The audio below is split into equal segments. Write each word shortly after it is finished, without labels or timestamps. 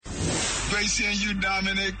great seeing you,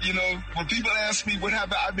 Dominic. You know, when people ask me what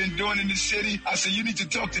have I've been doing in the city, I say, you need to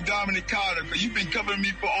talk to Dominic Carter, because you've been covering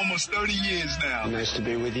me for almost 30 years now. Nice to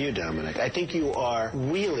be with you, Dominic. I think you are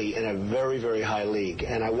really in a very, very high league.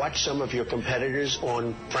 And I watch some of your competitors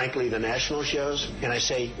on, frankly, the national shows, and I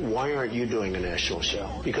say, why aren't you doing a national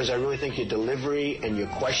show? Because I really think your delivery and your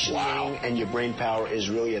questioning and your brain power is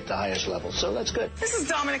really at the highest level. So that's good. This is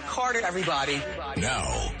Dominic Carter, everybody.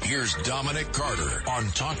 Now, here's Dominic Carter on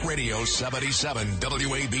Talk Radio 77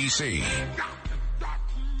 WABC.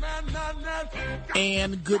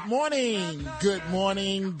 And good morning.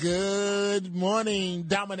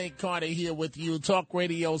 Dominic Carter here with you. Talk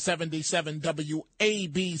Radio 77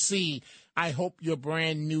 WABC. I hope your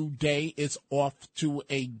brand new day is off to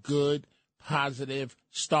a good, positive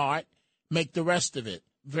start. Make the rest of it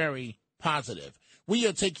very positive. We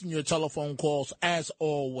are taking your telephone calls, as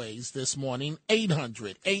always, this morning,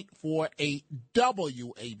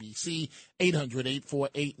 800-848-WABC,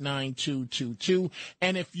 800-848-9222.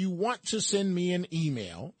 And if you want to send me an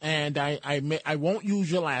email, and I won't use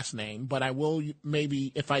your last name, but I will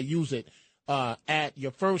maybe, if I use it, at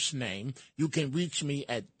your first name, you can reach me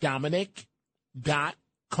at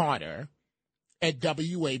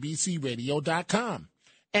dominic.carter@wabcradio.com.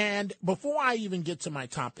 And before I even get to my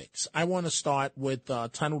topics, I want to start with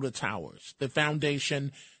Tunnel to Towers, the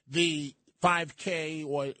foundation. The 5K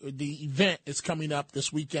or the event is coming up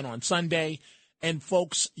this weekend on Sunday. And,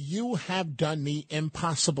 folks, you have done the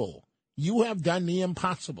impossible. You have done the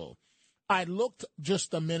impossible. I looked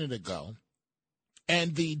just a minute ago,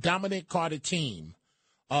 and the Dominic Carter team,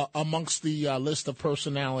 amongst the list of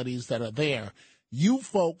personalities that are there, you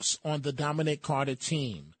folks on the Dominic Carter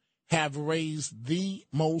team have raised the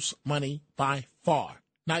most money by far,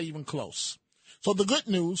 not even close. So the good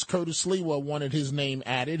news, Curtis Lewa wanted his name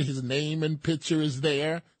added. His name and picture is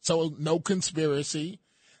there, so no conspiracy.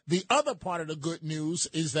 The other part of the good news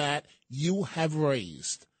is that you have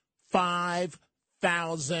raised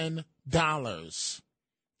 $5,000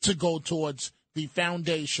 to go towards the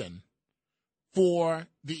foundation for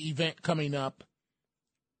the event coming up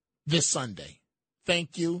this Sunday.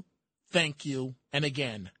 Thank you, and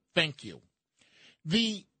again, thank you.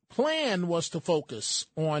 The plan was to focus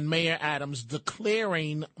on Mayor Adams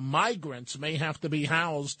declaring migrants may have to be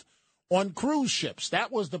housed on cruise ships.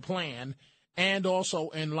 That was the plan, and also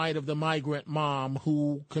in light of the migrant mom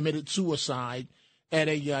who committed suicide at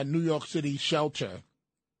a New York City shelter,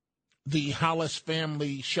 the Hollis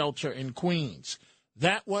Family Shelter in Queens.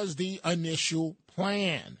 That was the initial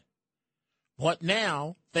plan. But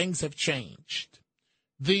now things have changed.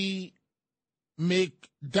 The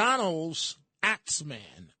McDonald's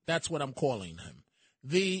Axeman, that's what I'm calling him.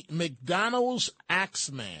 The McDonald's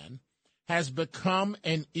Axeman has become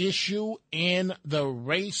an issue in the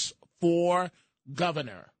race for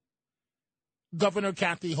governor. Governor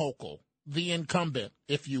Kathy Hochul, the incumbent,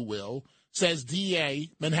 if you will, says DA,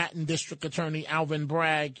 Manhattan District Attorney Alvin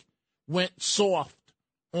Bragg, went soft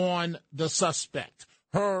on the suspect.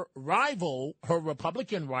 Her rival, her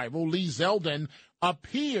Republican rival, Lee Zeldin,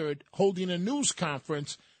 appeared holding a news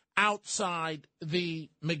conference outside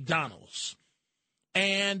the McDonald's.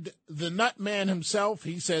 And the nut man himself,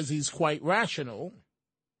 he says he's quite rational,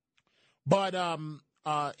 but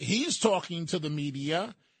he's talking to the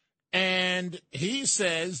media, and he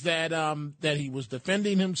says that that he was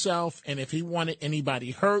defending himself, and if he wanted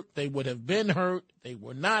anybody hurt, they would have been hurt. They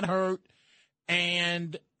were not hurt,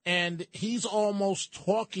 and he's almost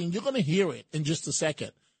talking. You're going to hear it in just a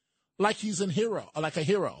second, like he's a hero,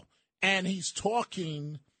 and he's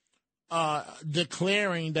talking,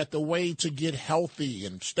 declaring that the way to get healthy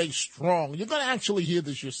and stay strong, you're going to actually hear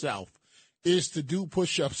this yourself, is to do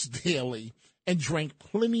push-ups daily and drink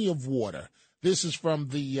plenty of water. This is from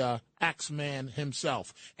the Axeman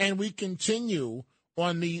himself. And we continue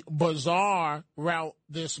on the bizarre route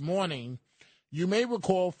this morning. You may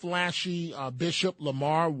recall flashy Bishop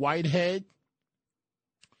Lamar Whitehead,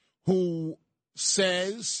 who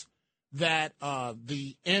says that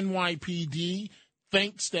the NYPD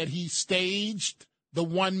thinks that he staged the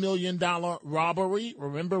 $1 million robbery.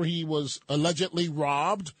 Remember, he was allegedly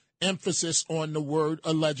robbed. Emphasis on the word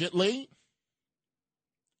allegedly.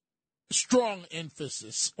 Strong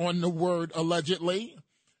emphasis on the word allegedly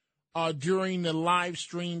during the live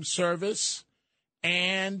stream service.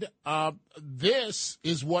 And this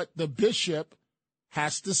is what the bishop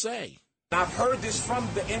has to say. I've heard this from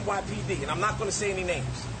the NYPD, and I'm not going to say any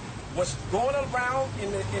names. What's going around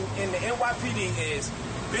in the NYPD is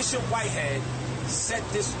Bishop Whitehead set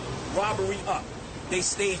this robbery up. They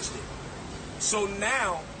staged it. So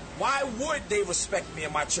now, why would they respect me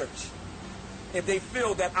in my church if they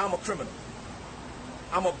feel that I'm a criminal?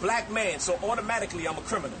 I'm a black man, so automatically I'm a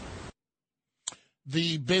criminal.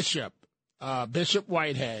 The bishop, Bishop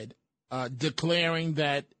Whitehead, declaring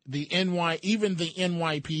that even the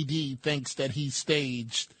NYPD thinks that he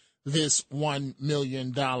staged this $1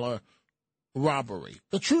 million robbery.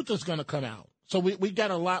 The truth is going to come out. So we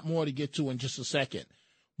got a lot more to get to in just a second.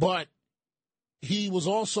 But he was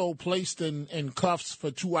also placed in cuffs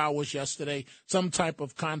for 2 hours yesterday, some type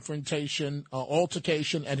of confrontation,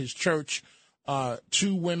 altercation at his church.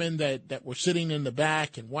 Two women that were sitting in the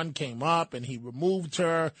back, and one came up, and he removed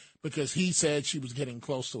her because he said she was getting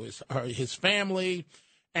close to his family,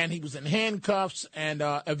 and he was in handcuffs, and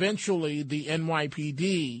eventually the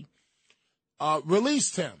NYPD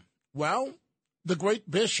released him. Well, the great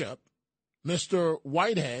bishop, Mr.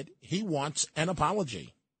 Whitehead, he wants an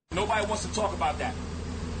apology. Nobody wants to talk about that.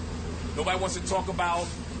 Nobody wants to talk about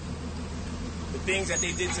the things that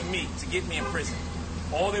they did to me to get me in prison.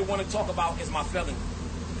 All they want to talk about is my felony.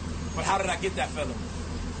 But how did I get that felony?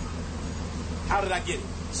 How did I get it?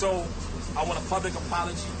 So I want a public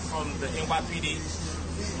apology from the NYPD.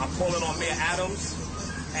 I'm calling on Mayor Adams,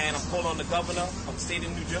 and I'm calling on the governor of the state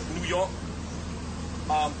of New York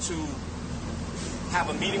to have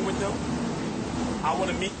a meeting with them. I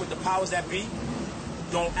want to meet with the powers that be.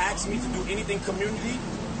 Don't ask me to do anything community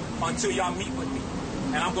until y'all meet with me.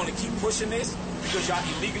 And I'm going to keep pushing this because y'all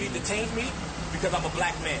illegally detained me because I'm a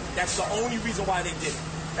black man. That's the only reason why they did it.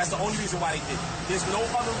 That's the only reason why they did it. There's no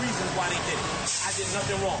other reason why they did it. I did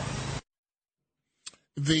nothing wrong.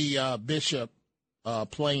 The bishop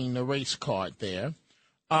playing the race card there,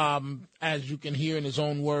 as you can hear in his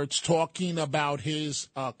own words, talking about his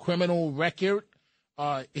criminal record.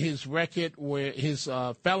 His record, where his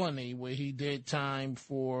felony, where he did time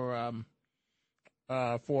for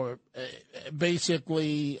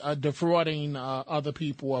basically defrauding other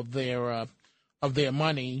people of their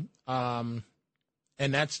money, and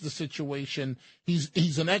that's the situation.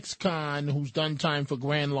 He's an ex-con who's done time for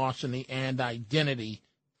grand larceny and identity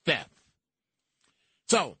theft.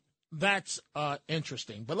 So that's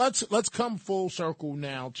interesting. But let's come full circle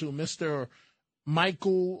now to Mr.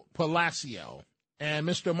 Michael Palacio. And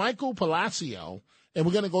Mr. Michael Palacio, and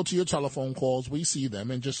we're going to go to your telephone calls. We see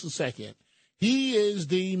them in just a second. He is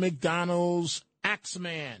the McDonald's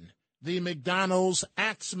Axeman. The McDonald's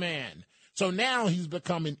Axeman. So now he's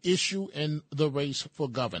become an issue in the race for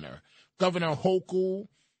governor. Governor Hochul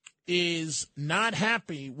is not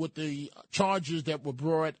happy with the charges that were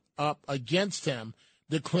brought up against him,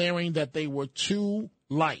 declaring that they were too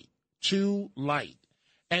light.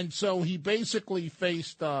 And so he basically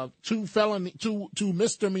faced two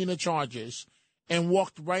misdemeanor charges and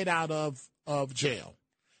walked right out of jail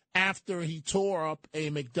after he tore up a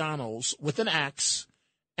McDonald's with an axe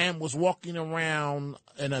and was walking around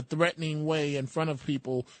in a threatening way in front of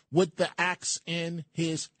people with the axe in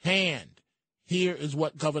his hand. Here is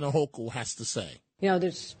what Governor Hochul has to say. You know,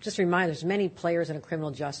 just a reminder, there's many players in a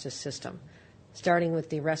criminal justice system, starting with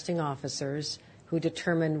the arresting officers who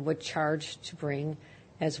determine what charge to bring,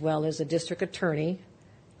 as well as a district attorney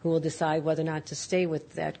who will decide whether or not to stay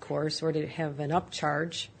with that course or to have an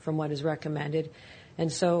upcharge from what is recommended.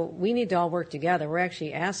 And so we need to all work together. We're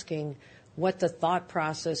actually asking what the thought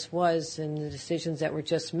process was in the decisions that were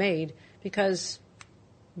just made, because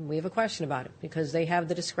we have a question about it, because they have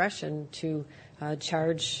the discretion to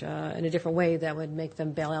charge in a different way that would make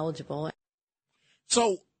them bail eligible.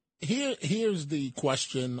 So here's the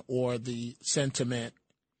question or the sentiment.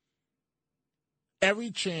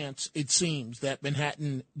 Every chance, it seems, that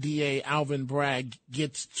Manhattan DA Alvin Bragg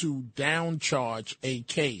gets to downcharge a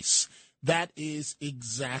case, that is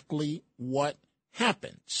exactly what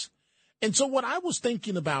happens. And so what I was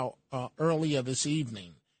thinking about earlier this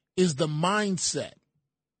evening is the mindset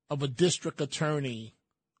of a district attorney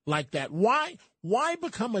like that. Why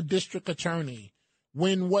become a district attorney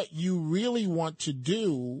when what you really want to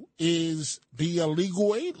do is be a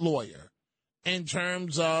legal aid lawyer? In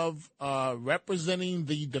terms of representing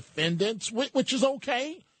the defendants, which is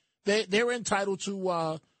okay. They're entitled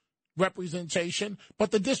to representation,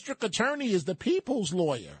 but the district attorney is the people's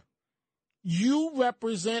lawyer. You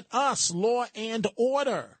represent us, law and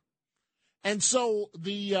order. And so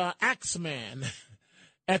the Axeman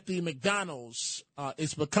at the McDonald's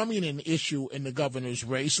is becoming an issue in the governor's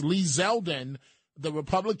race. Lee Zeldin, the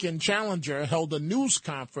Republican challenger, held a news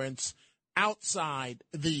conference outside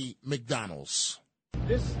the McDonald's.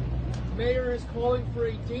 This mayor is calling for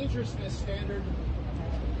a dangerousness standard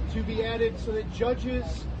to be added so that judges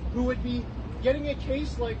who would be getting a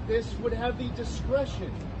case like this would have the discretion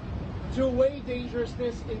to weigh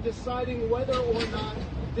dangerousness in deciding whether or not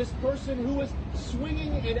this person who was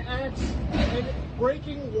swinging an axe and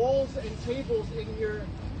breaking walls and tables in here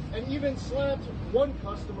and even slapped one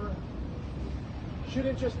customer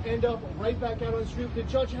shouldn't just end up right back out on the street with the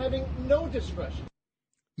judge having no discretion.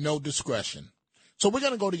 No discretion. So we're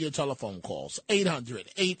going to go to your telephone calls.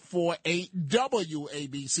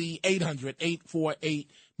 800-848-WABC,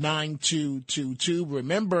 800-848-9222.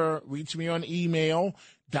 Remember, reach me on email,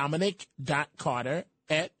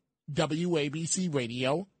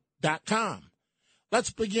 dominic.carter@wabcradio.com.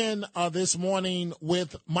 Let's begin this morning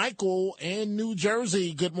with Michael in New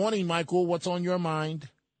Jersey. Good morning, Michael. What's on your mind?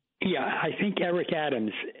 Yeah, I think Eric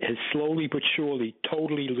Adams is slowly but surely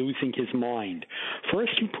totally losing his mind.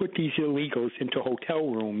 First, he put these illegals into hotel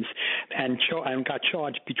rooms and got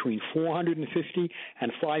charged between $450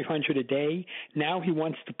 and $500 a day. Now he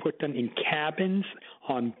wants to put them in cabins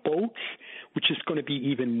on boats, which is going to be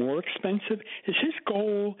even more expensive. Is his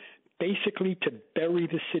goal basically to bury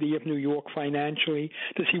the city of New York financially?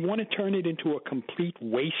 Does he want to turn it into a complete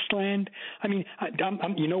wasteland? I mean,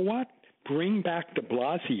 you know what? Bring back de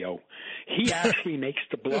Blasio. He actually makes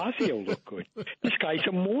de Blasio look good. This guy's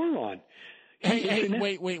a moron. Hey,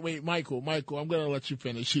 wait, Michael, I'm going to let you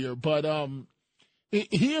finish here. But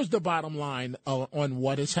here's the bottom line on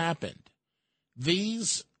what has happened.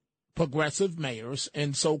 These progressive mayors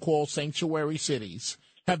in so-called sanctuary cities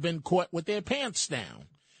have been caught with their pants down.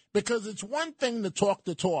 Because it's one thing to talk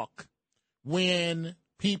the talk when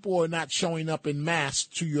people are not showing up in mass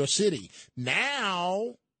to your city.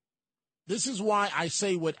 Now, this is why I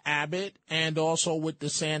say with Abbott and also with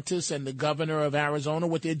DeSantis and the governor of Arizona,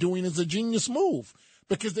 what they're doing is a genius move.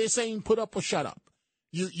 Because they're saying put up or shut up.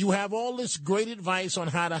 You have all this great advice on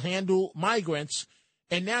how to handle migrants,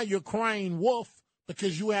 and now you're crying wolf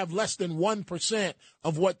because you have less than 1%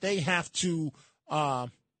 of what they have to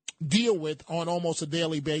deal with on almost a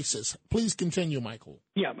daily basis. Please continue, Michael.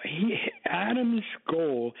 Yeah, Adams'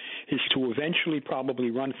 goal is to eventually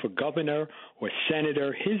probably run for governor or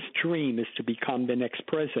senator. His dream is to become the next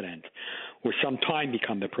president or sometime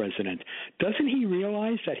become the president. Doesn't he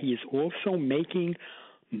realize that he is also making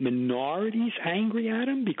minorities angry at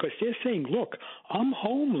him? Because they're saying, look, I'm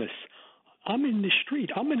homeless. I'm in the street.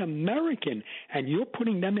 I'm an American, and you're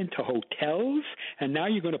putting them into hotels, and now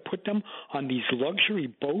you're going to put them on these luxury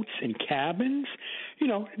boats and cabins. You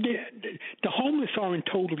know, the homeless aren't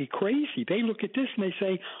totally crazy. They look at this and they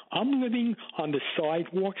say, I'm living on the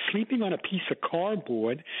sidewalk, sleeping on a piece of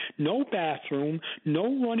cardboard, no bathroom, no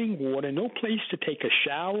running water, no place to take a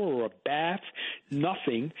shower or a bath,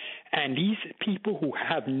 nothing. And these people who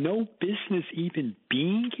have no business even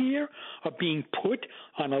being here are being put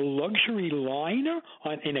on a luxury liner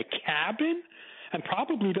in a cabin, and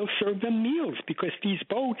probably they'll serve them meals because these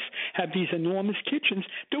boats have these enormous kitchens.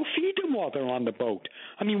 They'll feed them while they're on the boat.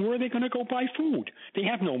 I mean, where are they going to go buy food? They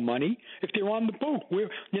have no money. If they're on the boat,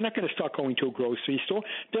 they're not going to start going to a grocery store.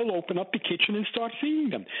 They'll open up the kitchen and start feeding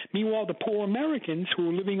them. Meanwhile, the poor Americans who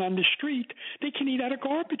are living on the street, they can eat out of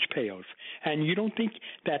garbage pails. And you don't think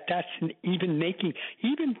that that's even making –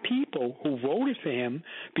 even people who voted for him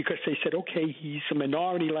because they said, okay, he's a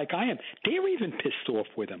minority like I am, they're even pissed off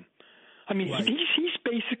with him. I mean, right. He's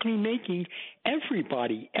basically making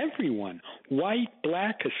everyone, white,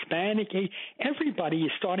 black, Hispanic, everybody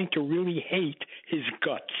is starting to really hate his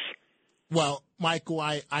guts. Well, Michael,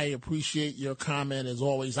 I appreciate your comment as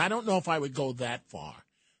always. I don't know if I would go that far,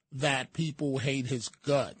 that people hate his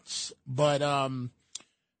guts. But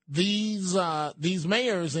these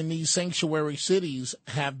mayors in these sanctuary cities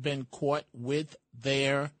have been caught with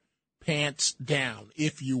their pants down,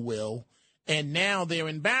 if you will. And now they're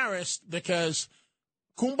embarrassed because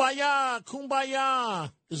kumbaya,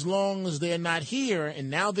 as long as they're not here. And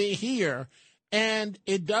now they're here. And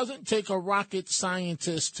it doesn't take a rocket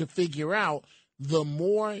scientist to figure out the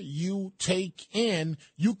more you take in,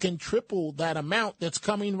 you can triple that amount that's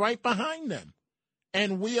coming right behind them.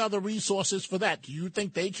 And we are the resources for that. Do you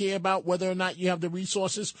think they care about whether or not you have the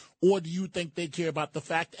resources, or do you think they care about the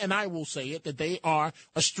fact, and I will say it, that they are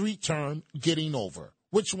a street term getting over?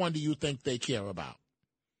 Which one do you think they care about?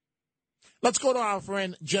 Let's go to our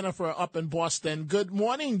friend Jennifer up in Boston. Good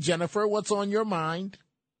morning, Jennifer. What's on your mind?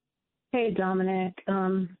 Hey, Dominic.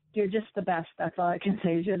 You're just the best. That's all I can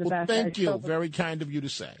say. You're the best. Thank you. Very kind of you to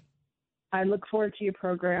say. I look forward to your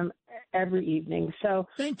program every evening. So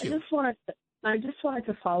thank you. I just wanted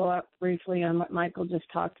to follow up briefly on what Michael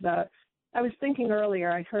just talked about. I was thinking earlier,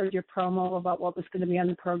 I heard your promo about what was going to be on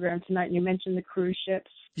the program tonight, and you mentioned the cruise ships.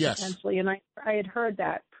 Yes. Potentially, and I had heard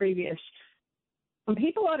that previous. And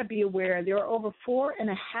people ought to be aware there are over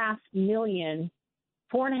 4.5 million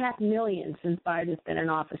since Biden's been in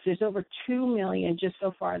office. There's over 2 million just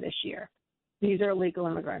so far this year. These are illegal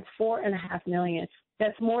immigrants, 4.5 million.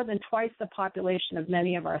 That's more than twice the population of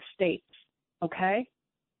many of our states, okay?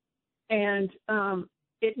 And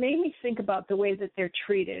it made me think about the way that they're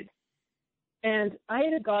treated. And I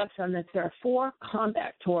had a godson that there are 4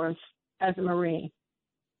 combat tours as a Marine.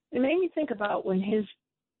 It made me think about when his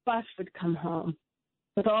bus would come home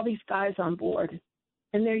with all these guys on board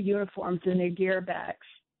in their uniforms and their gear bags.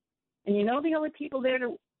 And you know the only people there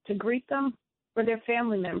to greet them were their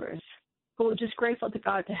family members who were just grateful to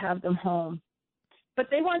God to have them home. But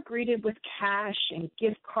they weren't greeted with cash and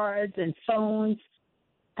gift cards and phones.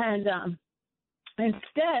 And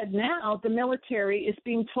instead, now the military is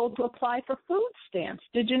being told to apply for food stamps.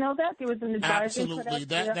 Did you know that? There was an advisory. Absolutely.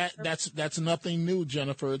 That's nothing new,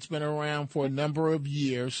 Jennifer. It's been around for a number of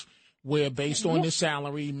years where, based on the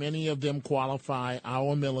salary, many of them qualify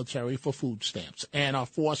our military for food stamps and are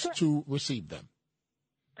forced to receive them.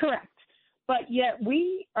 Correct. But yet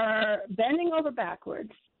we are bending over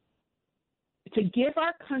backwards to give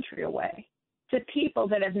our country away to people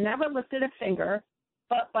that have never lifted a finger,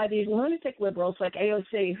 but by these lunatic liberals like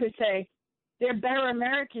AOC who say they're better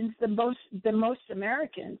Americans than most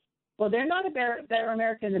Americans. Well, they're not a better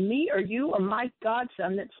American than me or you or my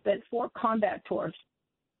godson that spent 4 combat tours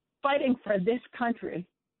fighting for this country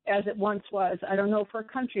as it once was. I don't know if we're a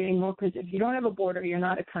country anymore, because if you don't have a border, you're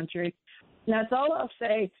not a country. And that's all I'll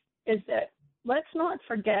say is that let's not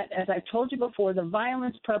forget, as I told you before, the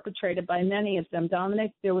violence perpetrated by many of them.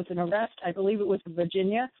 Dominic, there was an arrest, I believe it was in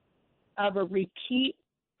Virginia, of a repeat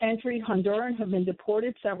entry Honduran who had been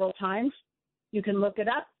deported several times. You can look it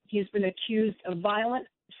up. He's been accused of violent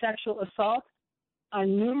sexual assault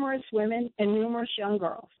on numerous women and numerous young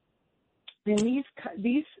girls. And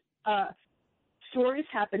these stories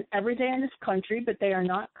happen every day in this country, but they are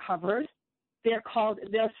not covered. They're called,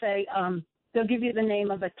 they'll say, they'll give you the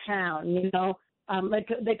name of a town, you know, like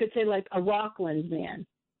they could say like a Rockland man,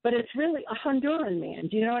 but it's really a Honduran man.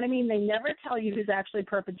 Do you know what I mean? They never tell you who's actually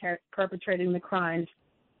perpetrating the crimes.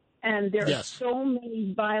 And there are so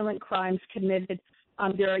many violent crimes committed.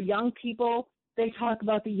 There are young people. They talk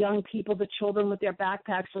about the young people, the children with their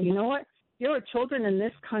backpacks. Well, you know what? There are children in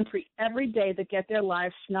this country every day that get their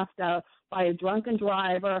lives snuffed out by a drunken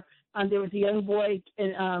driver. There was a young boy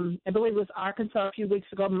in, I believe it was Arkansas a few weeks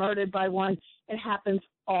ago, murdered by one. It happens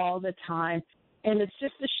all the time. And it's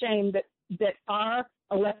just a shame that our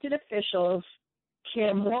elected officials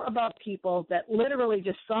care more about people that literally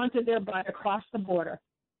just saunter their butt across the border.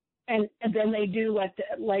 And then they do,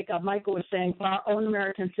 like Michael was saying, for our own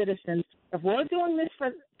American citizens. If we're doing this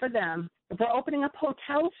for them, if we're opening up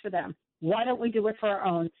hotels for them, why don't we do it for our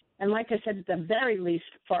own? And like I said, at the very least,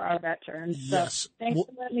 for our veterans. Yes. So thanks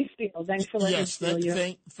for letting me speak. Thanks for letting me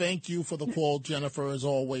speak. Thank you for the call, Jennifer, as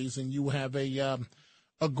always. And you have a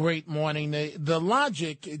great morning. The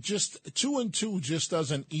logic, just 2 and 2 just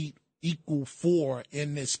doesn't equal 4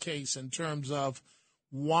 in this case in terms of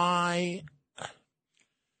why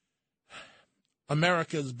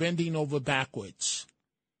America is bending over backwards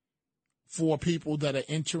for people that are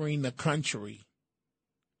entering the country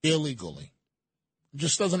illegally. It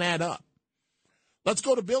just doesn't add up. Let's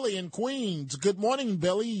go to Billy in Queens. Good morning,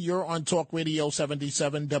 Billy. You're on Talk Radio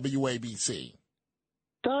 77 WABC.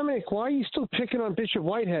 Dominic, why are you still picking on Bishop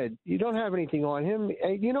Whitehead? You don't have anything on him.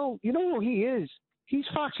 You know who he is. He's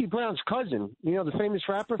Foxy Brown's cousin. You know, the famous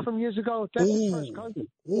rapper from years ago? That's his first cousin.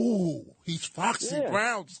 Ooh, he's Foxy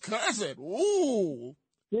Brown's cousin. Ooh.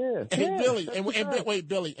 Yeah. Hey, Billy, wait,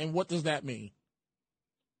 Billy, and what does that mean?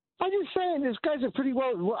 I'm just saying, this guy's a pretty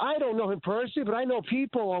well, I don't know him personally, but I know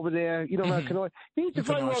people over there, you know, he's a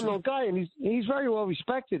very well-known guy, and he's very well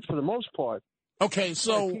respected for the most part. Okay,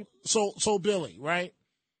 so Billy, right?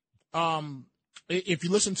 If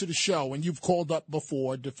you listen to the show, and you've called up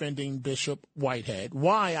before defending Bishop Whitehead,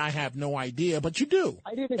 why, I have no idea, but you do.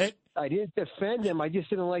 I didn't defend him. I just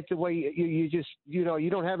didn't like the way you just, you know, you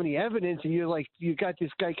don't have any evidence, and you're like, you got this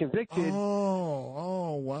guy convicted.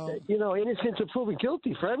 Oh, well. You know, innocent until proven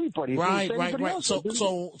guilty for everybody. Right.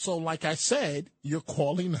 So like I said, you're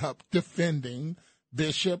calling up defending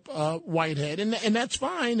Bishop Whitehead, and that's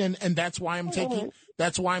fine, and that's why I'm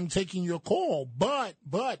taking your call. But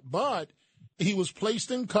he was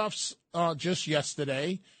placed in cuffs just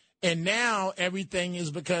yesterday, and now everything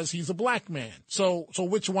is because he's a black man. So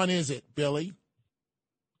which one is it, Billy?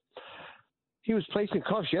 He was placed in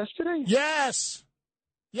cuffs yesterday? Yes,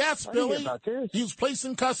 Billy. He was placed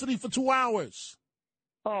in custody for 2 hours.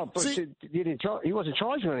 Oh, but he wasn't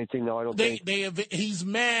charged with anything, though, I don't think. He's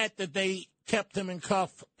mad that they kept him in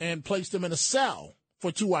cuff and placed him in a cell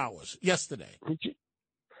for 2 hours yesterday. He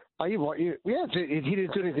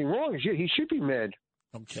didn't do anything wrong. He should be mad.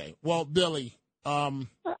 Okay. Well, Billy, and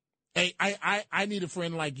Hey, I need a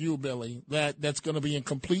friend like you, Billy, that's going to be in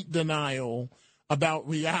complete denial about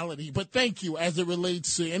reality. But thank you as it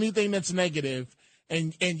relates to anything that's negative,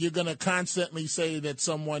 and you're going to constantly say that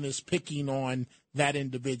someone is picking on that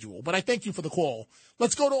individual. But I thank you for the call.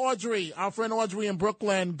 Let's go to Audrey, our friend Audrey in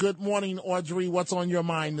Brooklyn. Good morning, Audrey. What's on your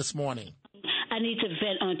mind this morning? I need to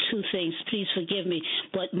vent on two things. Please forgive me.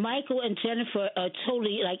 But Michael and Jennifer are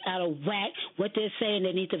totally, out of whack. What they're saying,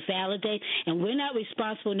 they need to validate. And we're not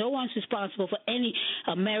responsible. No one's responsible for any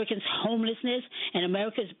Americans' homelessness. And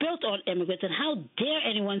America is built on immigrants. And how dare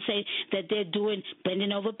anyone say that they're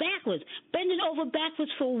bending over backwards? Bending over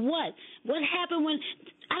backwards for what? What happened when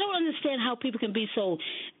 – I don't understand how people can be so –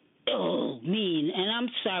 mean, and I'm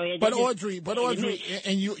sorry. But Audrey,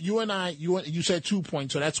 and you and I, you said 2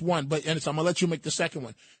 points, so that's one. So I'm gonna let you make the second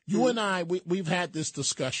one. You and I, we've had this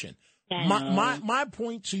discussion. My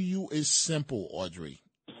point to you is simple, Audrey.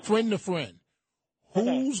 Friend to friend,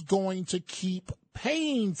 who's going to keep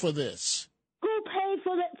paying for this? Who paid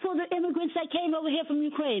for the immigrants that came over here from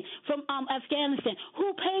Ukraine, from Afghanistan?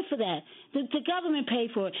 Who paid for that? The government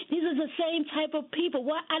paid for it. These are the same type of people.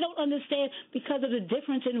 What I don't understand, because of the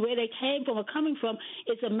difference in where they came from or coming from,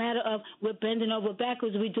 it's a matter of we're bending over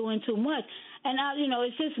backwards. We're doing too much. And,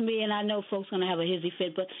 it's just me, and I know folks going to have a hissy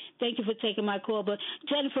fit, but thank you for taking my call. But,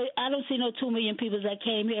 Jennifer, I don't see no 2 million people that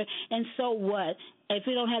came here, and so what? If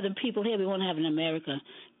we don't have the people here, we won't have an America.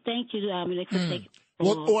 Thank you, Dominic, for taking.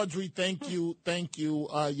 Well, Audrey, thank you,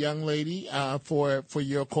 young lady, for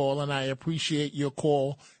your call, and I appreciate your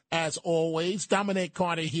call as always. Dominic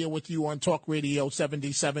Carter here with you on Talk Radio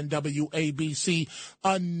 77 WABC.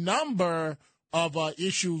 A number of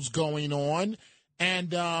issues going on,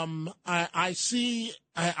 and I see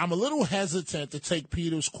I'm a little hesitant to take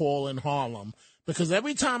Peter's call in Harlem, because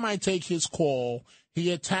every time I take his call,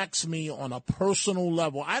 he attacks me on a personal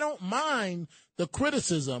level. I don't mind the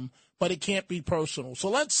criticism, but it can't be personal. So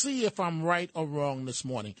let's see if I'm right or wrong this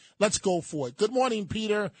morning. Let's go for it. Good morning,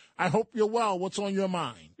 Peter. I hope you're well. What's on your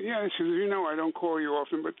mind? Yes, you know I don't call you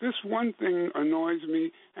often, but this one thing annoys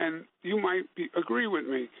me, and you might agree with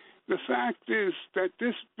me. The fact is that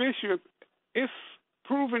this bishop, if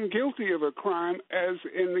proven guilty of a crime, as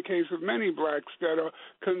in the case of many blacks that are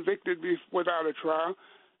convicted without a trial,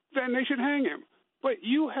 then they should hang him. But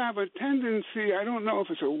you have a tendency, I don't know if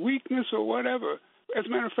it's a weakness or whatever. As a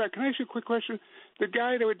matter of fact, can I ask you a quick question? The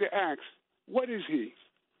guy with the axe, what is he?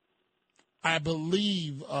 I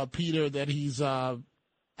believe, Peter, that he's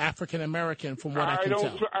African-American from what I can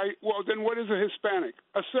tell. Well, then what is a Hispanic?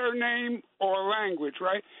 A surname or a language,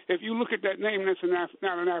 right? If you look at that name, that's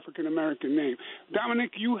not an African-American name.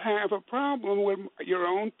 Dominic, you have a problem with your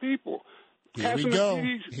own people. Here we go.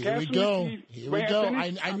 I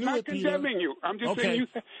I'm knew not it, Peter. condemning you. I'm just saying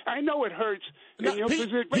I know it hurts in your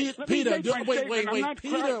position. Peter, wait,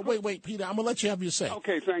 Peter. I'm going to let you have your say.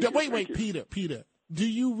 Okay, thank you. Wait, Peter. Do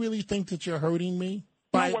you really think that you're hurting me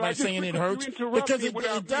by saying it hurts? Because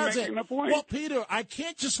it doesn't. Well, Peter, I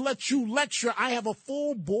can't just let you lecture. I have a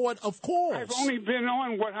full board of calls. I've only been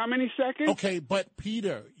on, how many seconds? Okay, but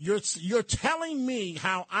Peter, you're telling me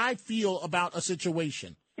how I feel about a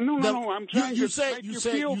situation. No, I'm trying to make you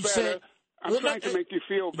feel better. I'm trying to make you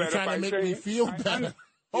feel better. You're trying to make me feel better.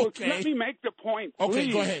 Okay. Let me make the point,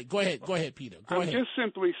 please. Okay, go ahead, Peter. Go ahead. I'm just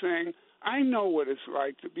simply saying I know what it's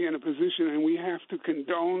like to be in a position, and we have to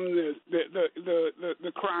condone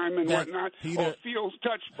the crime and whatnot, or feel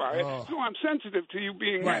touched by it. So I'm sensitive to you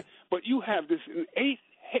being that, but you have this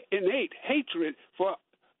innate hatred for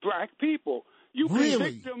black people. You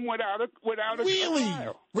convict them without a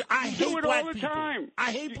trial. I hate do it black all the people. time.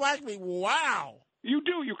 I hate black people. Wow. You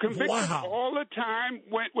do. You convict them all the time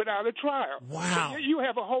without a trial. Wow. You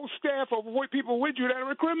have a whole staff of people with you that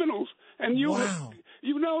are criminals, and you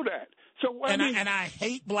know that. So I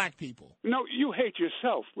hate black people. No, you hate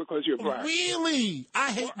yourself because you're black. Really?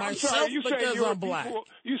 I hate myself because I'm black.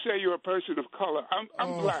 You say you're a person of color.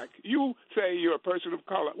 I'm black. You say you're a person of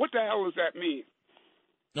color. What the hell does that mean?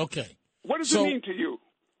 Okay. What does it mean to you?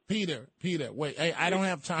 Peter, wait, I don't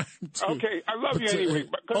have time to. Okay, I love you anyway.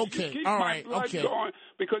 Okay, you keep all my right, blood okay. going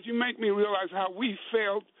because you make me realize how we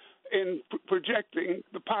failed in projecting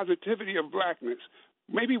the positivity of blackness.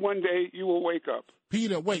 Maybe one day you will wake up.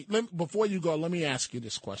 Peter, wait, before you go, let me ask you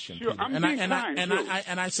this question. Sure, Peter. I'm being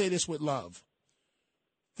kind, I say this with love.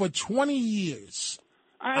 For 20 years,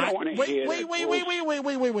 I don't want to hear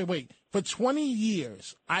Wait. For 20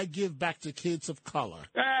 years, I give back to kids of color.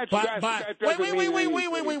 Wait.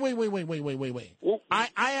 I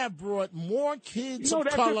have brought more kids of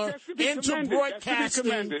color into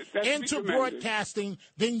broadcasting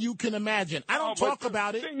than you can imagine. I don't talk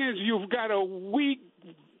about it. The thing is, you've got a weak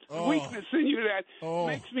weakness in you that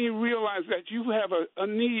makes me realize that you have a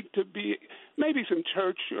need to be maybe some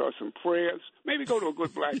church or some prayers. Maybe go to a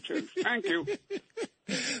good black church. Thank you.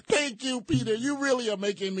 Thank you, Peter. You really are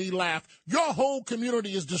making me laugh. Your whole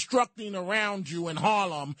community is destructing around you in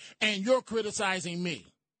Harlem, and you're criticizing me.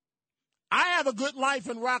 I have a good life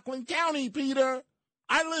in Rockland County, Peter.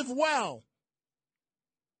 I live well.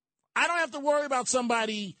 I don't have to worry about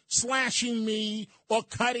somebody slashing me or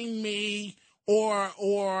cutting me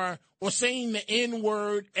or saying the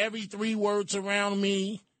N-word every 3 words around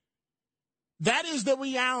me. That is the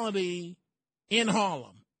reality in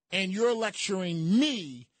Harlem. And you're lecturing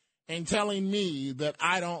me and telling me that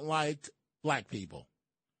I don't like black people.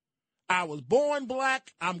 I was born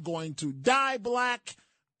black. I'm going to die black.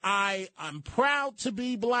 I'm proud to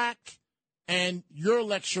be black. And you're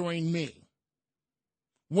lecturing me.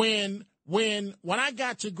 When I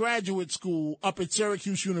got to graduate school up at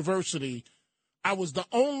Syracuse University, I was the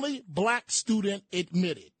only black student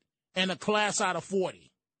admitted in a class out of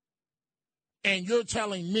 40. And you're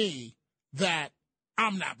telling me that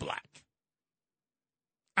I'm not black.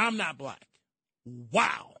 I'm not black.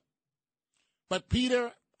 Wow. But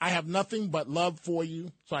Peter, I have nothing but love for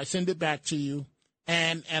you, so I send it back to you.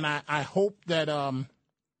 And I hope that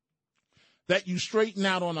that you straighten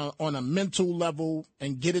out on a mental level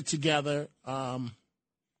and get it together. And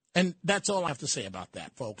that's all I have to say about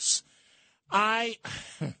that, folks. I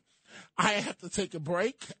have to take a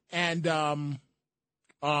break and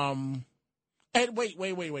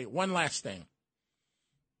wait. One last thing.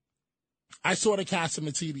 I saw the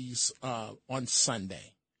Catsimatidis on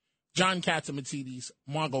Sunday. John Catsimatidis,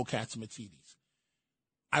 Margot Catsimatidis.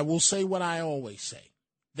 I will say what I always say.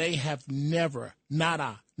 They have never,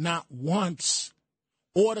 not once,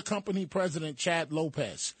 or the company president, Chad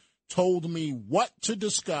Lopez, told me what to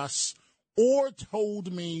discuss or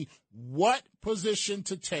told me what position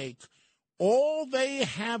to take. All they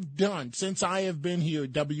have done since I have been here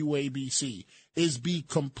at WABC is be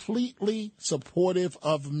completely supportive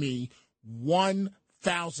of me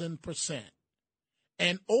 1,000%.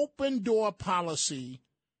 An open door policy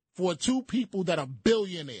for 2 people that are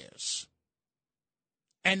billionaires.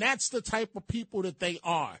 And that's the type of people that they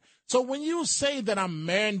are. So when you say that I'm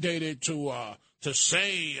mandated to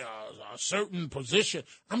say a certain position,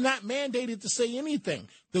 I'm not mandated to say anything.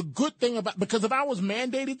 The good thing because if I was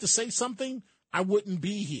mandated to say something, I wouldn't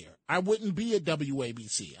be here. I wouldn't be at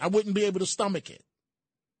WABC. I wouldn't be able to stomach it.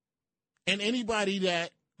 And anybody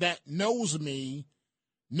that knows me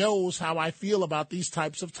knows how I feel about these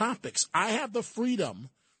types of topics. I have the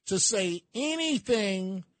freedom to say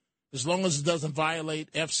anything, as long as it doesn't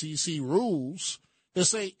violate FCC rules, to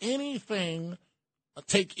say anything,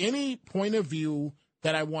 take any point of view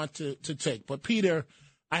that I want to take. But, Peter,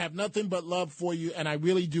 I have nothing but love for you, and I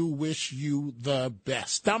really do wish you the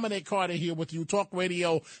best. Dominic Carter here with you, Talk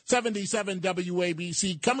Radio 77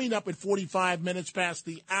 WABC. Coming up at 45 minutes past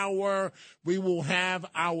the hour, we will have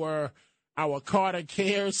our Carter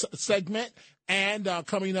Cares segment. And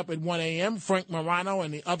coming up at 1 a.m., Frank Morano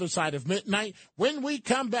and the other side of midnight. When we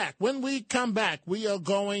come back, we are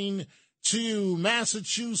going to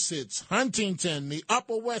Massachusetts, Huntington, the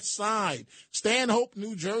Upper West Side, Stanhope,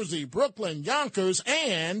 New Jersey, Brooklyn, Yonkers,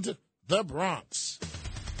 and the Bronx.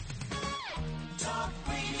 Talk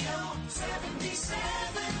Radio 77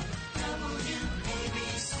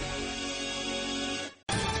 WABC.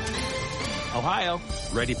 Ohio,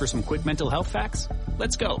 ready for some quick mental health facts?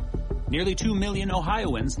 Let's go. Nearly 2 million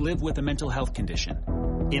Ohioans live with a mental health condition.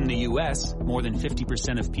 In the U.S., more than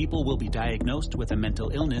 50% of people will be diagnosed with a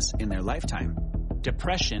mental illness in their lifetime.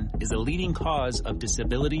 Depression is a leading cause of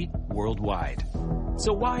disability worldwide.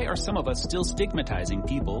 So why are some of us still stigmatizing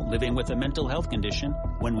people living with a mental health condition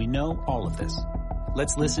when we know all of this?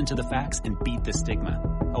 Let's listen to the facts and beat the stigma.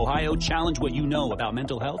 Ohio, challenge what you know about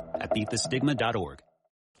mental health at beatthestigma.org.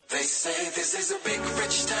 They say this is a big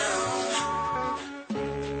rich town.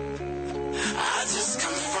 I just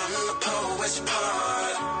come from the poet's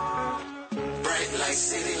part. Bright light,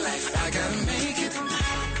 city life, I gotta make it.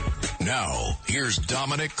 Now, here's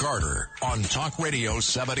Dominic Carter on Talk Radio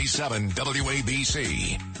 77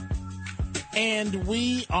 WABC. And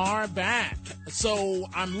we are back. So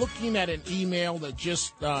I'm looking at an email that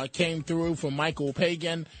just came through from Michael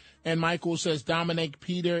Pagan. And Michael says, Dominic,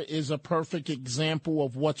 Peter is a perfect example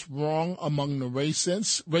of what's wrong among the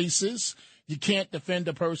races. You can't defend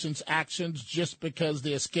a person's actions just because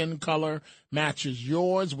their skin color matches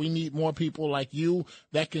yours. We need more people like you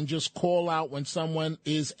that can just call out when someone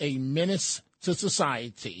is a menace to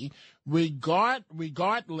society,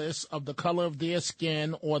 regardless of the color of their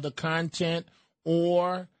skin or the content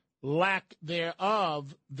or lack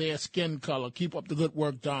thereof their skin color. Keep up the good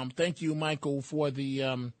work, Dom. Thank you, Michael, for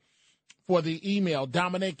the email.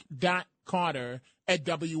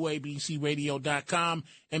 Dominic.Carter@WABCRadio.com.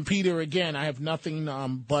 And Peter, again, I have nothing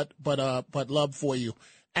but love for you.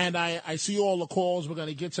 And I see all the calls. We're going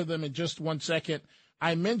to get to them in just 1 second.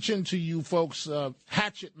 I mentioned to you folks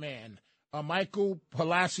Hatchet Man, Michael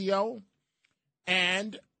Palacio,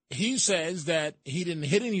 and he says that he didn't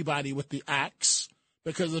hit anybody with the axe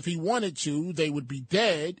because if he wanted to, they would be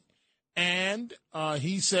dead. And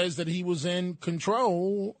he says that he was in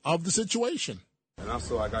control of the situation. And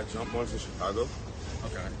also, I got jumped once in Chicago.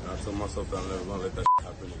 Okay. And I told myself that I'm never going to let that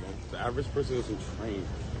happen again. The average person isn't trained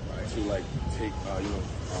to, like, take,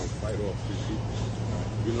 fight off these people.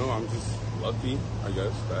 You know, I'm just lucky, I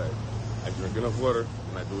guess, that I drink enough water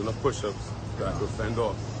and I do enough push-ups that I could fend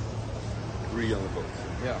off 3 young folks.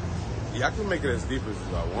 Yeah. Yeah, I can make it as deep as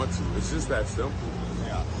I want to. It's just that simple.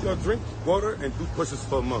 Yeah. You know, drink water and do push-ups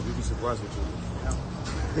for a month. You'd be surprised what you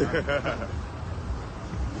do. Yeah.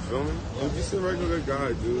 You feel me? Yeah. I'm just a regular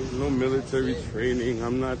guy, dude. No military training.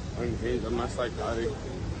 I'm not unhinged. I'm not psychotic.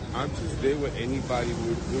 I'm just there what anybody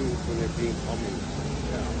would do when they're being pummeled.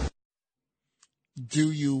 Yeah.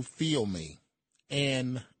 Do you feel me?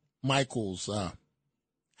 And Michael's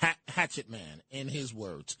Hatchet Man, in his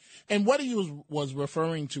words. And what he was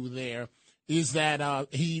referring to there is that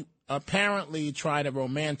he apparently tried a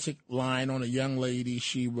romantic line on a young lady.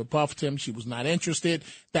 She rebuffed him. She was not interested.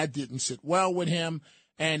 That didn't sit well with him.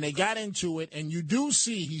 And they got into it. And you do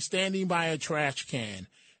see he's standing by a trash can,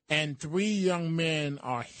 and 3 young men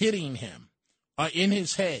are hitting him in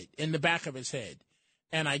his head, in the back of his head.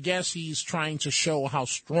 And I guess he's trying to show how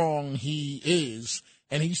strong he is,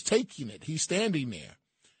 and he's taking it. He's standing there.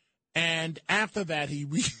 And after that, he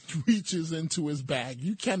reaches into his bag.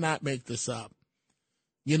 You cannot make this up,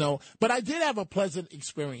 you know. But I did have a pleasant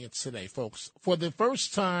experience today, folks. For the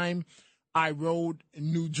first time, I rode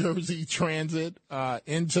New Jersey Transit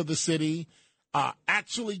into the city,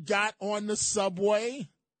 actually got on the subway,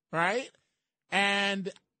 right? And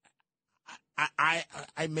I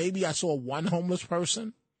maybe I saw one homeless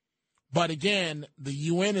person. But again, the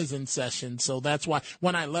UN is in session, so that's why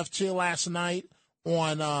when I left here last night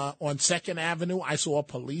on 2nd Avenue, I saw a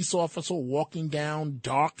police officer walking down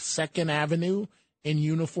dark 2nd Avenue in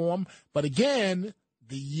uniform. But again,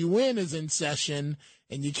 the UN is in session,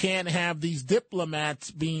 and you can't have these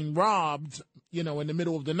diplomats being robbed, you know, in the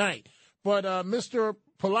middle of the night. But Mr.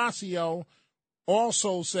 Palacio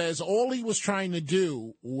also says all he was trying to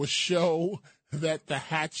do was show that the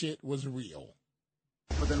hatchet was real.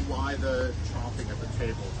 But then why the chomping at the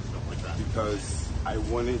tables and stuff like that? Because I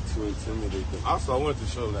wanted to intimidate them. Also, I wanted to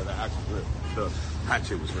show that the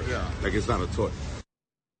hatchet was real. Yeah. Like, it's not a toy.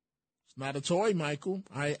 It's not a toy, Michael.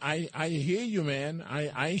 I hear you, man.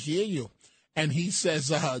 I hear you. And he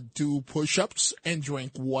says, do push-ups and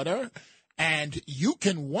drink water, and you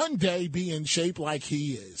can one day be in shape like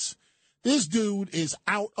he is. This dude is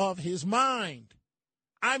out of his mind.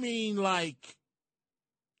 I mean, like,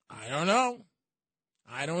 I don't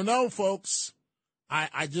know, folks.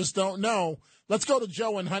 I just don't know. Let's go to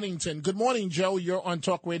Joe in Huntington. Good morning, Joe. You're on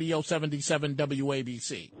Talk Radio 77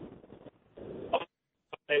 WABC.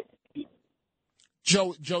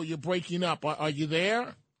 Joe, you're breaking up. Are you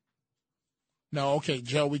there? No, okay,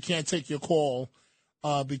 Joe, we can't take your call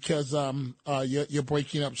because you're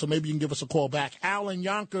breaking up. So maybe you can give us a call back. Al in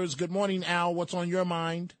Yonkers. Good morning, Al. What's on your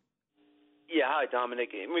mind? Yeah, hi,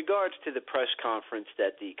 Dominic. In regards to the press conference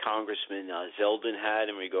that the Congressman Zeldin had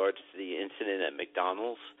in regards to the incident at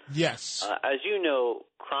McDonald's. Yes. As you know,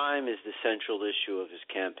 crime is the central issue of his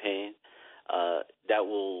campaign. That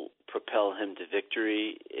will propel him to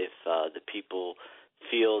victory if the people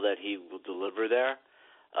feel that he will deliver there.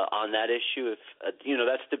 On that issue, if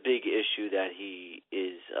that's the big issue that he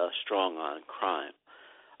is strong on, crime.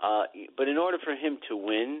 But in order for him to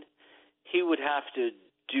win, he would have to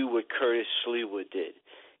do what Curtis Sleewood did.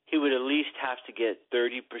 He would at least have to get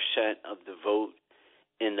 30% of the vote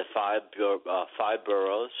in the five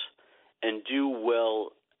boroughs and do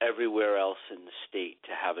well everywhere else in the state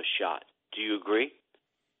to have a shot. Do you agree?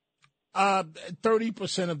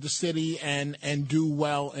 30% of the city and do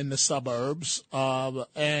well in the suburbs,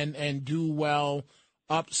 and do well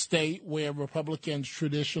upstate where Republicans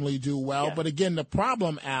traditionally do well. Yeah. But again, the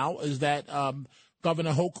problem, Al, is that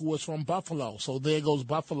Governor Hochul was from Buffalo, so there goes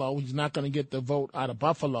Buffalo. He's not going to get the vote out of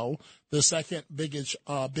Buffalo, the second biggest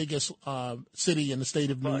city in the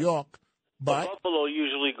state of New York. But Buffalo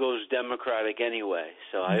usually goes Democratic anyway,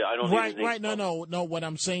 so I don't even think... Right, no. What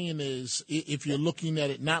I'm saying is, if you're looking at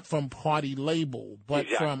it not from party label, but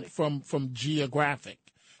exactly. from geographic,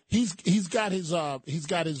 He's got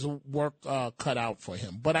his work cut out for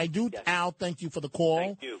him. But I do, yes. Al, thank you for the call.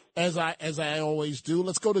 Thank you. As I always do.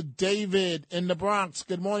 Let's go to David in the Bronx.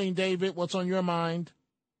 Good morning, David. What's on your mind?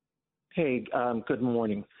 Hey, good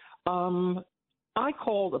morning. I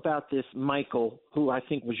called about this Michael, who I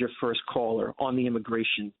think was your first caller on the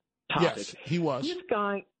immigration topic. Yes, he was. This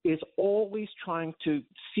guy is always trying to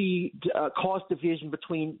cause division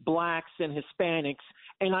between blacks and Hispanics,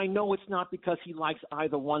 and I know it's not because he likes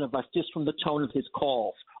either one of us, just from the tone of his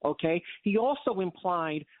calls, okay? He also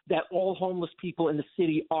implied that all homeless people in the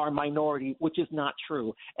city are a minority, which is not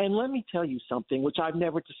true. And let me tell you something, which I've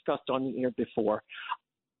never discussed on the air before.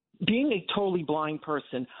 Being a totally blind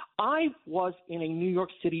person, I was in a New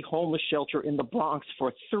York City homeless shelter in the Bronx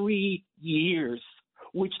for 3 years,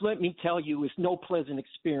 which, let me tell you, is no pleasant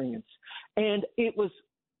experience. And it was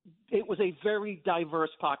a very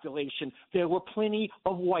diverse population. There were plenty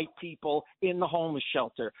of white people in the homeless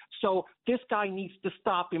shelter. So this guy needs to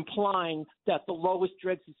stop implying that the lowest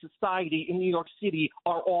dregs of society in New York City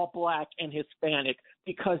are all black and Hispanic,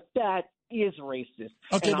 because that is racist.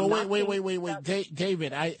 Okay, but wait.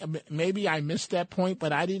 David, maybe I missed that point,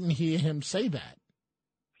 but I didn't hear him say that.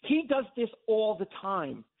 He does this all the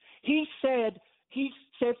time. He said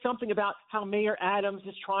something about how Mayor Adams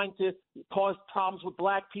is trying to cause problems with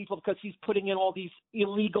black people because he's putting in all these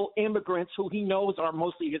illegal immigrants who he knows are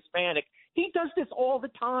mostly Hispanic. He does this all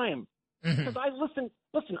the time. Because I listen,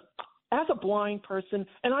 as a blind person,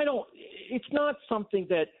 and it's not something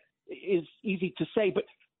that is easy to say, but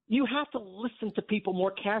you have to listen to people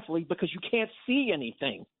more carefully because you can't see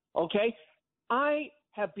anything, okay? I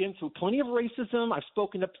have been through plenty of racism. I've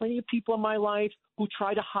spoken to plenty of people in my life who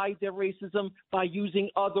try to hide their racism by using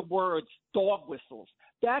other words, dog whistles.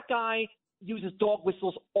 That guy uses dog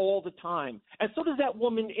whistles all the time. And so does that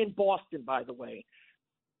woman in Boston, by the way.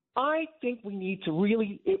 I think we need to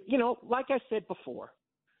really, like I said before,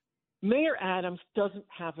 Mayor Adams doesn't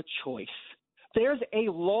have a choice. There's a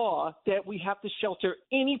law that we have to shelter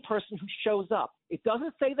any person who shows up. It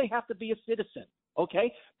doesn't say they have to be a citizen,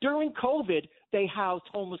 okay? During COVID, they housed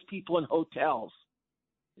homeless people in hotels.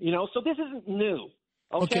 So this isn't new.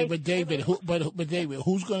 Okay, but David, David,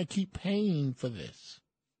 who's going to keep paying for this?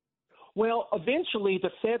 Well, eventually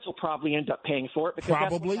the feds will probably end up paying for it because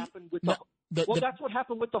probably. That's what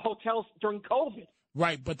happened with the hotels during COVID.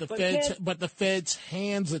 Right, but the feds'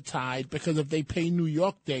 hands are tied because if they pay New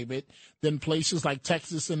York, David, then places like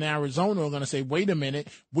Texas and Arizona are going to say, "Wait a minute,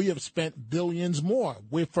 we have spent billions more.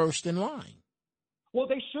 We're first in line." Well,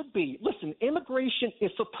 they should be. Listen, immigration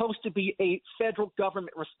is supposed to be a federal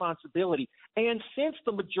government responsibility, and since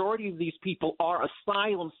the majority of these people are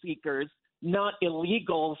asylum seekers, not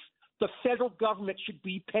illegals, the federal government should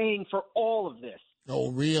be paying for all of this.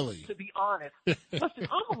 Oh, really? To be honest, listen,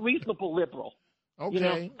 I'm a reasonable liberal.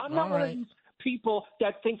 Okay. I'm not one of these people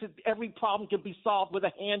that thinks that every problem can be solved with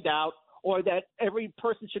a handout or that every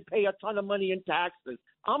person should pay a ton of money in taxes.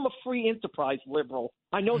 I'm a free enterprise liberal.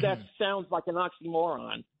 I know that sounds like an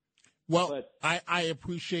oxymoron. Well, I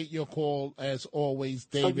appreciate your call as always,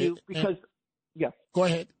 David. Go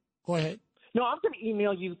ahead. No, I'm going to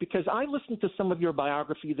email you because I listened to some of your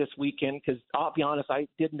biography this weekend because I'll be honest, I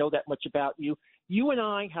didn't know that much about you. You and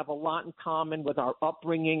I have a lot in common with our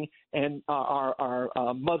upbringing and our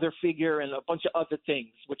mother figure and a bunch of other things,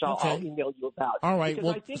 which I'll email you about. All right.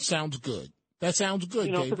 Sounds good. That sounds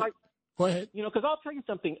good, David. Go ahead. Because I'll tell you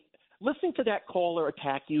something. Listening to that caller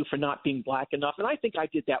attack you for not being black enough, and I think I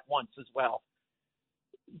did that once as well.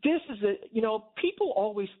 This is people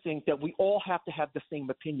always think that we all have to have the same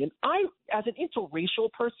opinion. As an interracial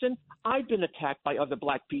person, I've been attacked by other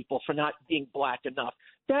black people for not being black enough.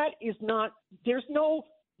 There's no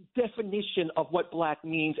definition of what black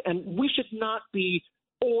means, and we should not be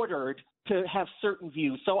ordered to have certain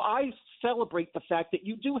views. So I celebrate the fact that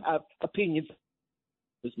you do have opinions.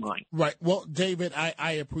 Is mine. Right. Well, David,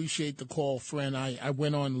 I appreciate the call, friend. I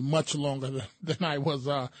went on much longer than I was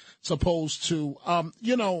supposed to.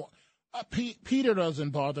 Peter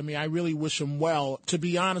doesn't bother me. I really wish him well, to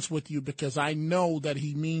be honest with you, because I know that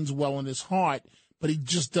he means well in his heart, but he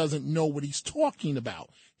just doesn't know what he's talking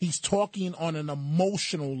about. He's talking on an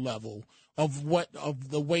emotional level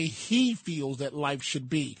of the way he feels that life should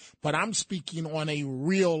be. But I'm speaking on a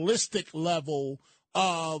realistic level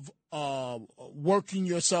of working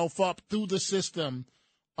yourself up through the system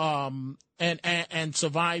and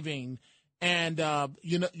surviving. And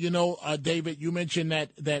David, you mentioned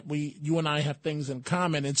that you and I have things in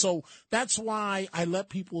common, and so that's why I let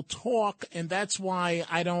people talk, and that's why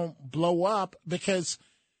I don't blow up, because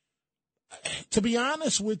to be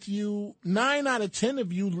honest with you, 9 out of 10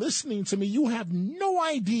 of you listening to me, you have no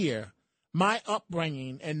idea my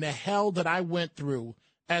upbringing and the hell that I went through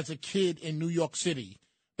as a kid in New York City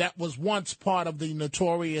that was once part of the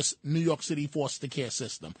notorious New York City foster care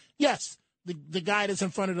system. Yes, the guy that's in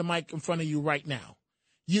front of the mic in front of you right now.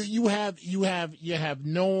 You have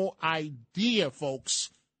no idea, folks,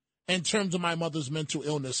 in terms of my mother's mental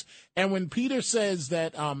illness. And when Peter says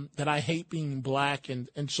that that I hate being black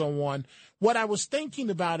and so on, what I was thinking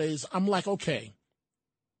about is I'm like, okay,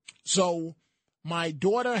 so my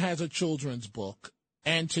daughter has a children's book,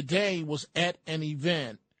 and today was at an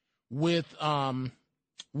event with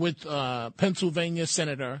Pennsylvania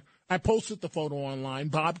Senator. I posted the photo online,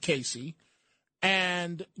 Bob Casey.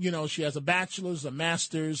 And, you know, she has a bachelor's, a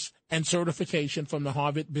master's, and certification from the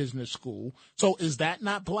Harvard Business School. So is that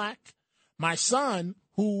not black? My son,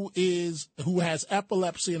 who has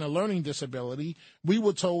epilepsy and a learning disability, we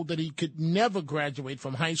were told that he could never graduate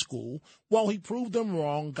from high school. Well, he proved them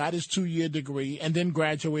wrong, got his 2-year degree, and then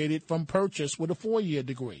graduated from Purchase with a 4-year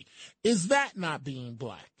degree. Is that not being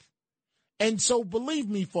black? And so, believe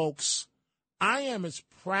me, folks, I am as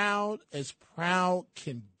proud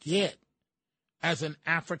can get as an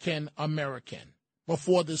African American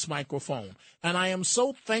before this microphone. And I am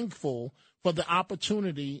so thankful for the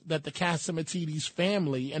opportunity that the Catsimatidis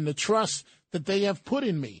family and the trust that they have put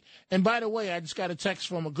in me. And by the way, I just got a text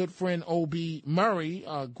from a good friend, O.B. Murray,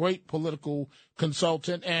 a great political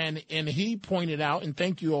consultant, and he pointed out, and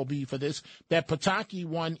thank you, O.B., for this, that Pataki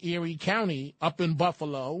won Erie County up in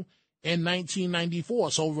Buffalo in 1994.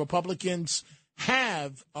 So Republicans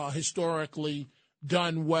have historically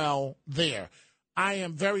done well there. I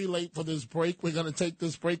am very late for this break. We're going to take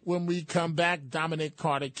this break. When we come back, Dominic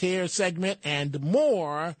Carter Care segment and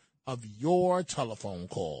more of your telephone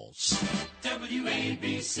calls.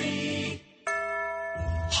 WABC.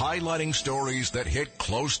 Highlighting stories that hit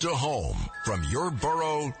close to home, from your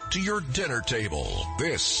borough to your dinner table.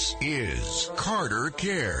 This is Carter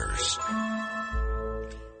Cares.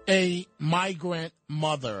 A migrant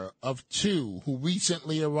mother of 2 who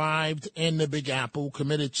recently arrived in the Big Apple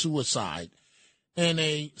committed suicide in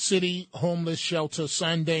a city homeless shelter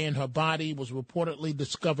Sunday, and her body was reportedly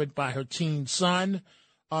discovered by her teen son.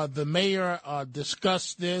 The mayor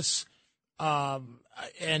discussed this,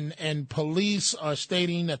 and police are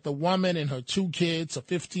stating that the woman and her 2 kids, a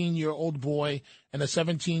 15-year-old boy and a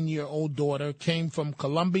 17-year-old daughter, came from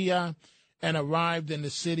Colombia and arrived in the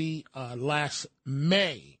city last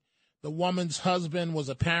May. The woman's husband was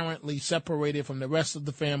apparently separated from the rest of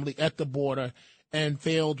the family at the border and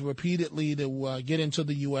failed repeatedly to get into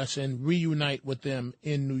the U.S. and reunite with them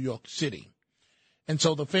in New York City. And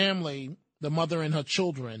so the family, the mother and her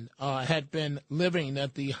children, had been living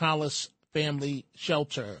at the Hollis Family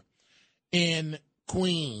Shelter in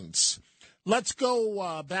Queens. Let's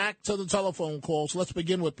go back to the telephone calls. Let's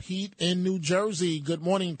begin with Pete in New Jersey. Good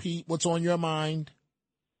morning, Pete. What's on your mind?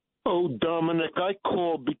 Oh, Dominic, I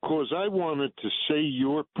called because I wanted to say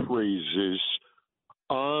your praises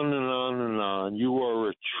on and on and on. You are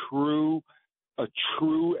a true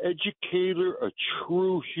educator, a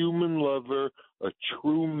true human lover, a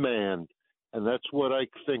true man. And that's what I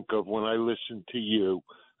think of when I listen to you.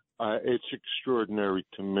 It's extraordinary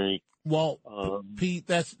to me. Well, Pete,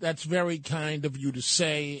 that's very kind of you to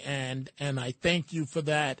say, and I thank you for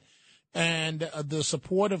that. And the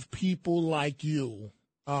support of people like you,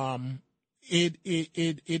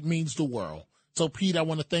 it means the world. So, Pete, I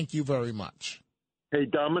want to thank you very much. Hey,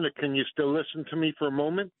 Dominic, can you still listen to me for a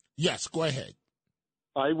moment? Yes, go ahead.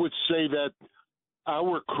 I would say that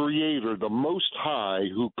our Creator, the Most High,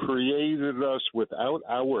 who created us without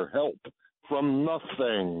our help from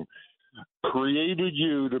nothing, created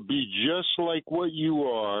you to be just like what you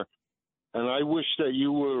are. And I wish that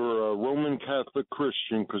you were a Roman Catholic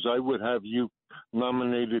Christian, because I would have you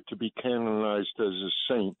nominated to be canonized as a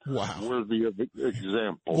saint. Wow. Worthy of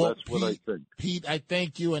example. Well, that's Pete, what I think. Pete, I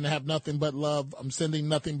thank you and have nothing but love. I'm sending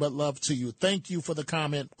nothing but love to you. Thank you for the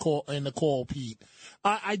comment in the call, Pete.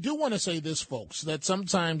 I do want to say this, folks, that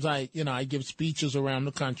sometimes I give speeches around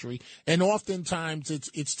the country, and oftentimes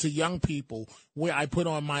it's to young people where I put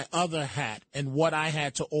on my other hat and what I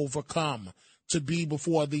had to overcome to be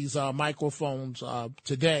before these microphones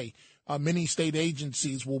today. Many state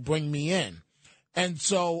agencies will bring me in, and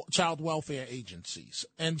so child welfare agencies.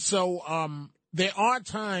 And so there are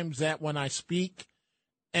times that when I speak,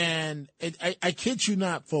 and I kid you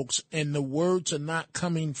not, folks, and the words are not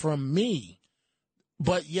coming from me,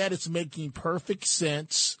 but yet it's making perfect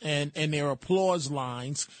sense, and there are applause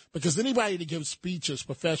lines, because anybody that gives speeches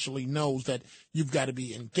professionally knows that you've got to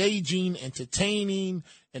be engaging, entertaining,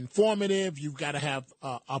 informative. You've got to have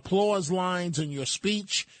applause lines in your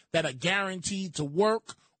speech that are guaranteed to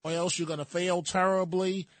work, or else you're going to fail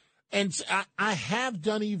terribly. And I have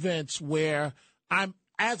done events where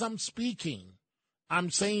as I'm speaking, I'm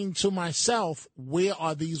saying to myself, where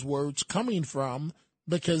are these words coming from?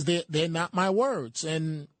 Because they're not my words.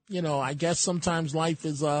 And, I guess sometimes life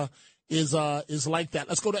is like that.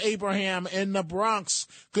 Let's go to Abraham in the Bronx.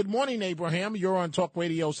 Good morning, Abraham. You're on Talk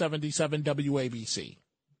Radio 77 WABC.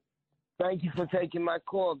 Thank you for taking my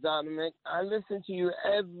call, Dominic. I listen to you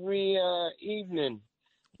every evening.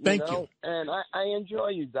 Thank you. And I enjoy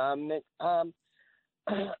you, Dominic. I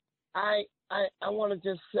want to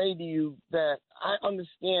just say to you that I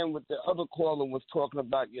understand what the other caller was talking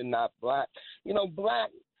about. You're not black. Black,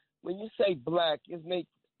 when you say black,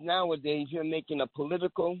 nowadays you're making a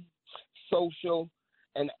political, social,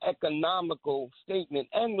 and economical statement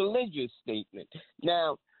and religious statement.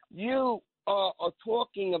 Now, you are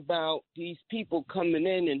talking about these people coming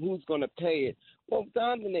in and who's going to pay it. Well,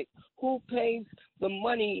 Dominic, who pays the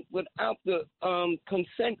money without the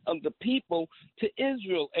consent of the people to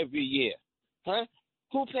Israel every year? Huh?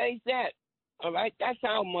 Who pays that? All right, that's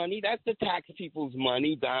our money. That's the tax people's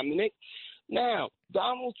money, Dominic. Now,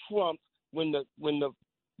 Donald Trump, when the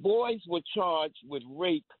boys were charged with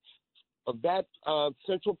rape of that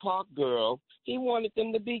Central Park girl, he wanted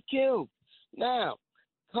them to be killed. Now,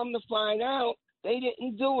 come to find out, they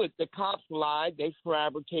didn't do it. The cops lied. They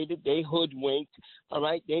fabricated. They hoodwinked. All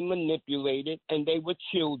right, they manipulated, and they were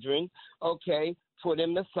children. Okay, for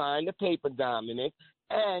them to sign the paper, Dominic.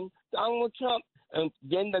 And Donald Trump, and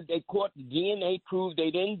then they caught the DNA, proved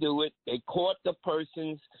they didn't do it. They caught the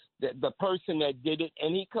person that did it,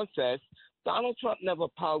 and he confessed. Donald Trump never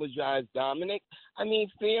apologized, Dominic. I mean,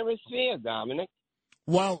 fair is fair, Dominic.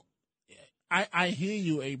 Well, I hear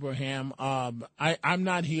you, Abraham. I'm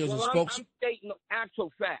not here as a spokesman. I'm stating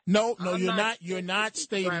actual facts. No, you're not. You're not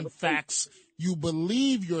stating facts. You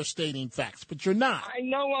believe you're stating facts, but you're not. I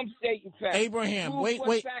know I'm stating facts. Abraham, wait.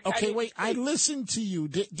 Okay, wait. I listened to you.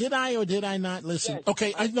 Did I or did I not listen? Yes,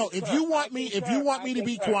 okay, I know. If you want me to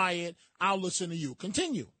be quiet, I'll listen to you.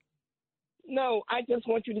 Continue. No, I just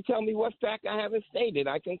want you to tell me what fact I haven't stated.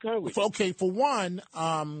 I concur with you. Okay, for one,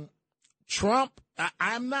 Trump,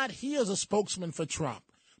 I'm not here as a spokesman for Trump,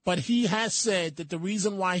 but he has said that the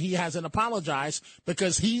reason why he hasn't apologized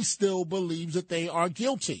because he still believes that they are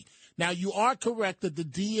guilty. Now, you are correct that the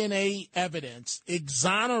DNA evidence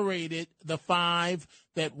exonerated the 5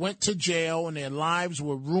 that went to jail and their lives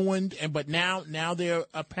were ruined, but now they're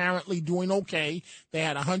apparently doing okay. They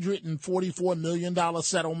had a $144 million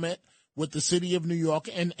settlement with the city of New York,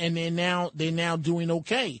 and they're now doing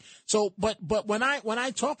okay. So, but when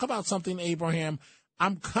I talk about something, Abraham,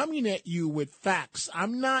 I'm coming at you with facts.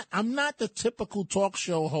 I'm not the typical talk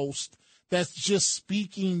show host that's just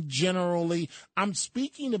speaking generally. I'm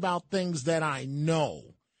speaking about things that I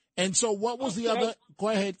know. And so what was the other? Go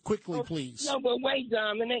ahead quickly, please. No, but wait,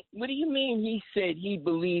 Dominic. What do you mean he said he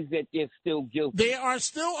believes that they're still guilty? There are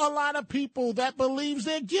still a lot of people that believes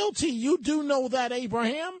they're guilty. You do know that,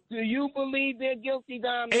 Abraham. Do you believe they're guilty,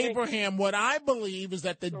 Dominic? Abraham, what I believe is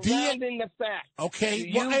that the surrounding the fact. Okay,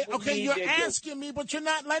 you're asking me, but you're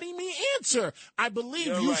not letting me answer. I believe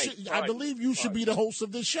you should. I believe you should be the host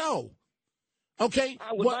of this show. Okay,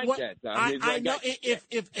 I would like that. I know.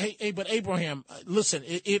 But Abraham, listen.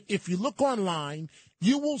 If you look online,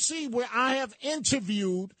 you will see where I have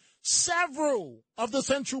interviewed several of the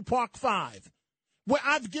Central Park 5, where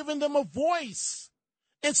I've given them a voice.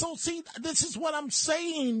 And so, see, this is what I'm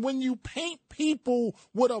saying. When you paint people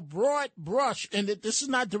with a broad brush, and this is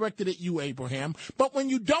not directed at you, Abraham, but when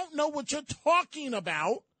you don't know what you're talking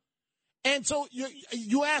about, and so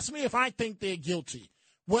you ask me if I think they're guilty.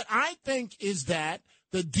 What I think is that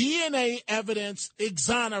the DNA evidence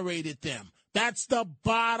exonerated them. That's the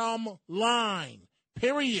bottom line.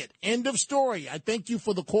 Period. End of story. I thank you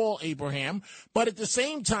for the call, Abraham. But at the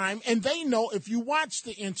same time, and they know, if you watch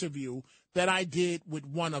the interview that I did with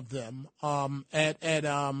one of them at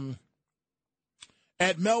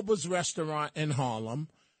Melba's restaurant in Harlem,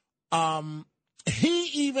 he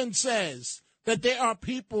even says that there are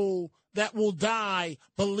people that will die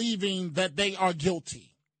believing that they are guilty.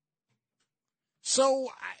 So,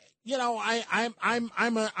 I'm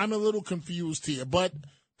a little confused here, but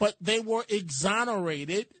they were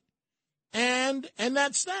exonerated, and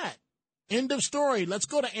that's that. End of story. Let's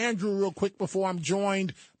go to Andrew real quick before I'm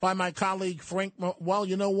joined by my colleague Frank. Well,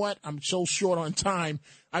 you know what? I'm so short on time.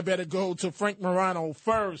 I better go to Frank Morano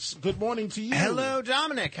first. Good morning to you. Hello,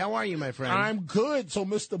 Dominic. How are you, my friend? I'm good. So,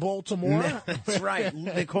 Mr. Baltimore. That's right.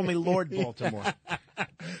 They call me Lord Baltimore.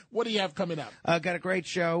 What do you have coming up? Got a great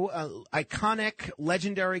show. Iconic,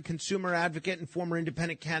 legendary consumer advocate and former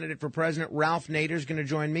independent candidate for president Ralph Nader is going to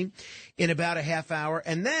join me in about a half hour.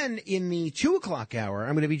 And then in the 2 o'clock hour,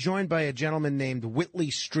 I'm going to be joined by a gentleman named Whitley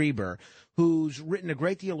Strieber, who's written a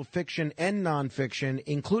great deal of fiction and nonfiction,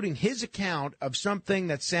 including his account of something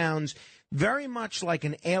that sounds very much like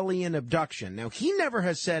an alien abduction. Now, he never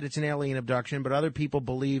has said it's an alien abduction, but other people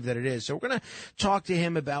believe that it is. So we're going to talk to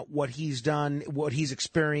him about what he's done, what he's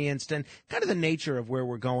experienced, and kind of the nature of where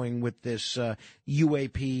we're going with this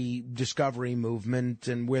UAP discovery movement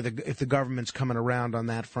and if the government's coming around on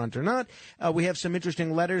that front or not. We have some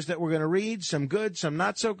interesting letters that we're going to read, some good, some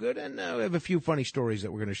not so good, and we have a few funny stories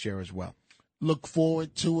that we're going to share as well. Look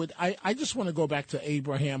forward to it. I just want to go back to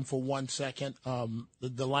Abraham for 1 second.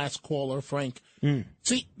 The last caller, Frank.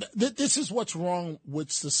 See, this is what's wrong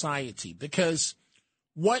with society, because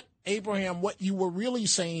what you were really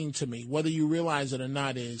saying to me, whether you realize it or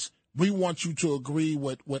not, is we want you to agree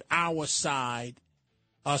with our side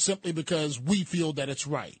simply because we feel that it's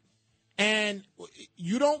right. And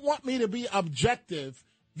you don't want me to be objective.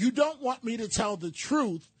 You don't want me to tell the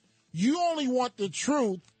truth. You only want the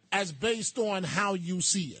truth as based on how you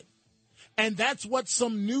see it. And that's what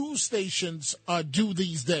some news stations do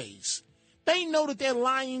these days. They know that they're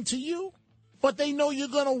lying to you, but they know you're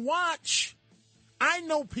going to watch. I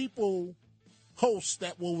know hosts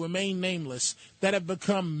that will remain nameless, that have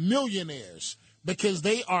become millionaires because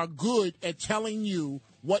they are good at telling you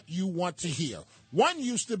what you want to hear. One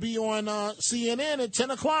used to be on CNN at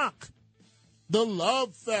 10 o'clock. The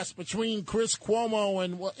love fest between Chris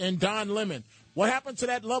Cuomo and Don Lemon. What happened to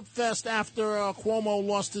that love fest after Cuomo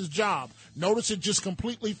lost his job? Notice it just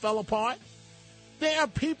completely fell apart? There are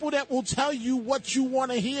people that will tell you what you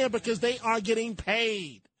want to hear because they are getting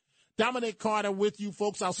paid. Dominic Carter with you,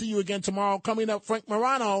 folks. I'll see you again tomorrow. Coming up, Frank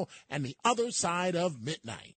Morano and the other side of midnight.